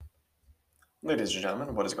Ladies and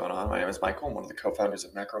gentlemen, what is going on? My name is Michael. I'm one of the co-founders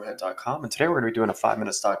of MacroHint.com, and today we're going to be doing a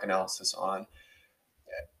 5-minute stock analysis on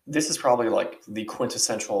this is probably like the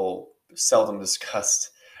quintessential, seldom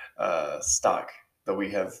discussed stock that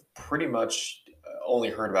we have pretty much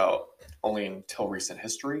only heard about only until recent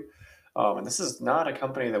history. And this is not a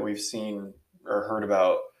company that we've seen or heard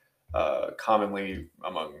about commonly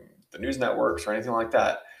among the news networks or anything like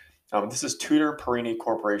that. This is Tutor Perini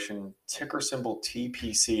Corporation, ticker symbol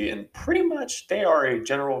TPC, and pretty much they are a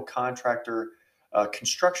general contractor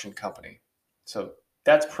construction company. So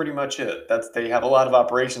that's pretty much it. They have a lot of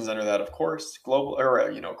operations under that, of course, global or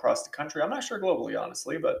across the country. I'm not sure globally,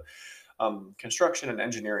 honestly, but construction and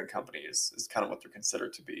engineering company is kind of what they're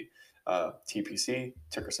considered to be. TPC,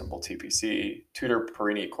 ticker symbol TPC, Tutor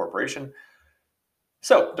Perini Corporation.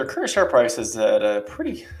 So their current share price is at a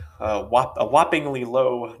pretty a whoppingly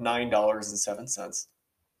low $9.07,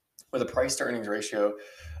 with a price to earnings ratio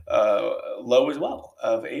low as well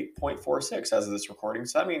of 8.46 as of this recording.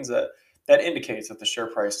 So that means that indicates that the share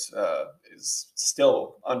price is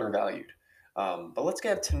still undervalued. But let's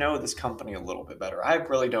get to know this company a little bit better. I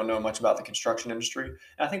really don't know much about the construction industry,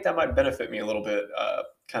 and I think that might benefit me a little bit,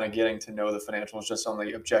 kind of getting to know the financials just on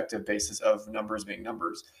the objective basis of numbers being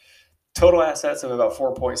numbers. Total assets of about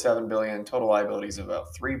 4.7 billion, total liabilities of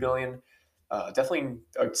about 3 billion. Definitely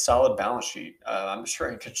a solid balance sheet. I'm sure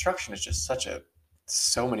in construction is just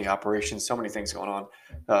so many operations, so many things going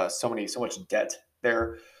on, so much debt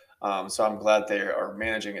there. So I'm glad they are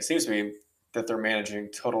managing. It seems to be that they're managing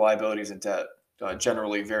total liabilities and debt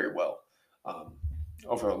generally very well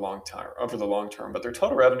over the long time. Over the long term, but their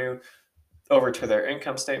total revenue over to their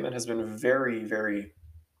income statement has been very, very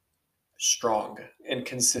strong and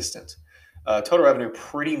consistent. Total revenue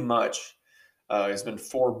pretty much has been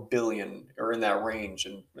 4 billion or in that range,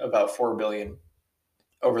 and about 4 billion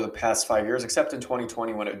over the past 5 years, except in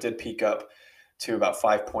 2020 when it did peak up to about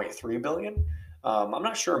 5.3 billion. I'm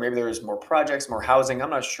not sure. Maybe there was more projects, more housing.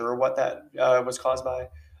 I'm not sure what that was caused by.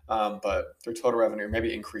 But their total revenue,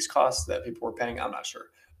 maybe increased costs that people were paying. I'm not sure.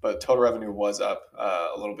 But total revenue was up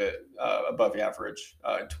a little bit above the average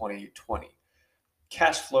in 2020.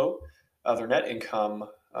 Cash flow, their net income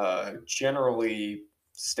generally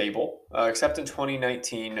stable, except in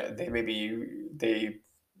 2019 they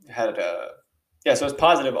had a yeah, so it's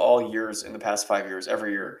positive all years in the past 5 years,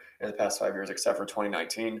 every year in the past 5 years, except for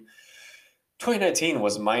 2019. 2019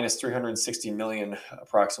 was minus 360 million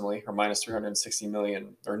approximately, or minus 360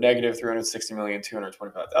 million, or negative 360 million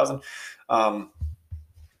 225,000.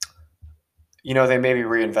 They maybe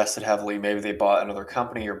reinvested heavily. Maybe they bought another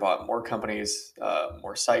company or bought more companies,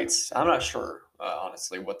 more sites. I'm not sure,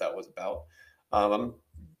 honestly, what that was about. Um,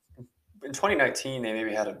 in 2019, they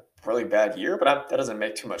maybe had a really bad year, but that doesn't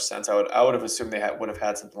make too much sense. I would have assumed would have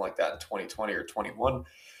had something like that in 2020 or 21.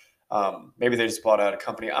 Maybe they just bought out a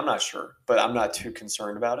company. I'm not sure, but I'm not too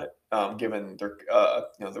concerned about it, given their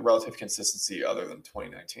the relative consistency other than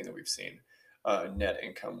 2019 that we've seen net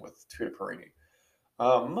income with Tutor Perini.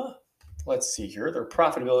 Um, let's see here. Their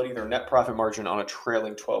profitability, their net profit margin on a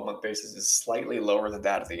trailing 12-month basis is slightly lower than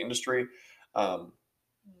that of the industry, um,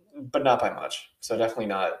 but not by much. So definitely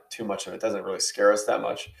not too much of it. Doesn't really scare us that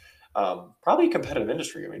much. Probably a competitive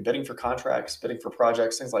industry. I mean, bidding for contracts, bidding for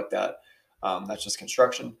projects, things like that. That's just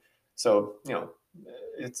construction. So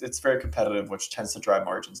it's very competitive, which tends to drive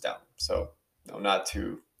margins down. So not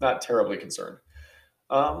terribly concerned.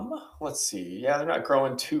 Let's see. Yeah, they're not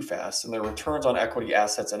growing too fast, and their returns on equity,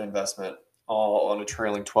 assets, and investment, all on a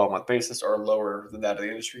trailing 12-month basis, are lower than that of the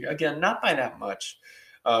industry. Again, not by that much,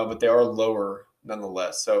 but they are lower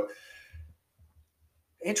nonetheless. So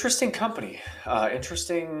interesting company,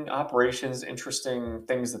 interesting operations, interesting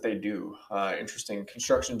things that they do, interesting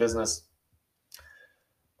construction business.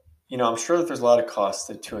 I'm sure that there's a lot of costs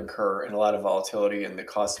to incur and a lot of volatility in the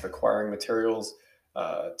cost of acquiring materials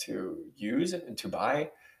to use and to buy,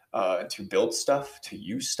 and to build stuff, to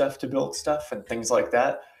use stuff to build stuff, and things like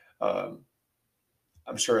that. Um,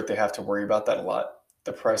 I'm sure that they have to worry about that a lot.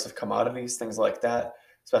 The price of commodities, things like that,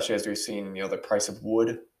 especially as we've seen, the price of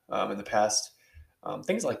wood in the past,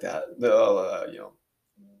 things like that.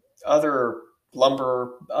 Other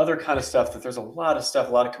lumber, other kind of stuff. That there's a lot of stuff,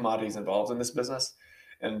 a lot of commodities involved in this business,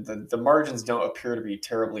 and the margins don't appear to be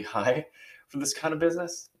terribly high for this kind of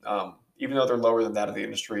business, even though they're lower than that of the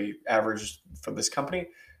industry average for this company.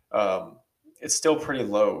 Um, it's still pretty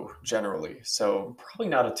low generally, so probably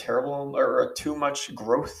not a terrible or a too much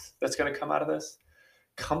growth that's going to come out of this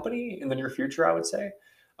company in the near future, I would say,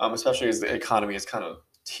 especially as the economy is kind of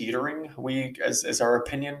teetering. We, as our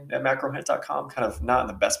opinion at macrohint.com, kind of not in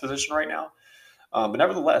the best position right now. But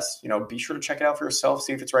nevertheless, be sure to check it out for yourself,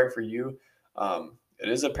 see if it's right for you. It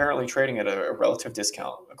is apparently trading at a relative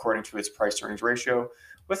discount according to its price earnings ratio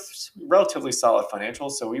with relatively solid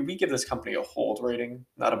financials. So we give this company a hold rating,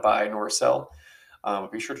 not a buy nor a sell.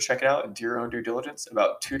 Be sure to check it out and do your own due diligence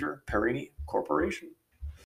about Tutor Perini Corporation.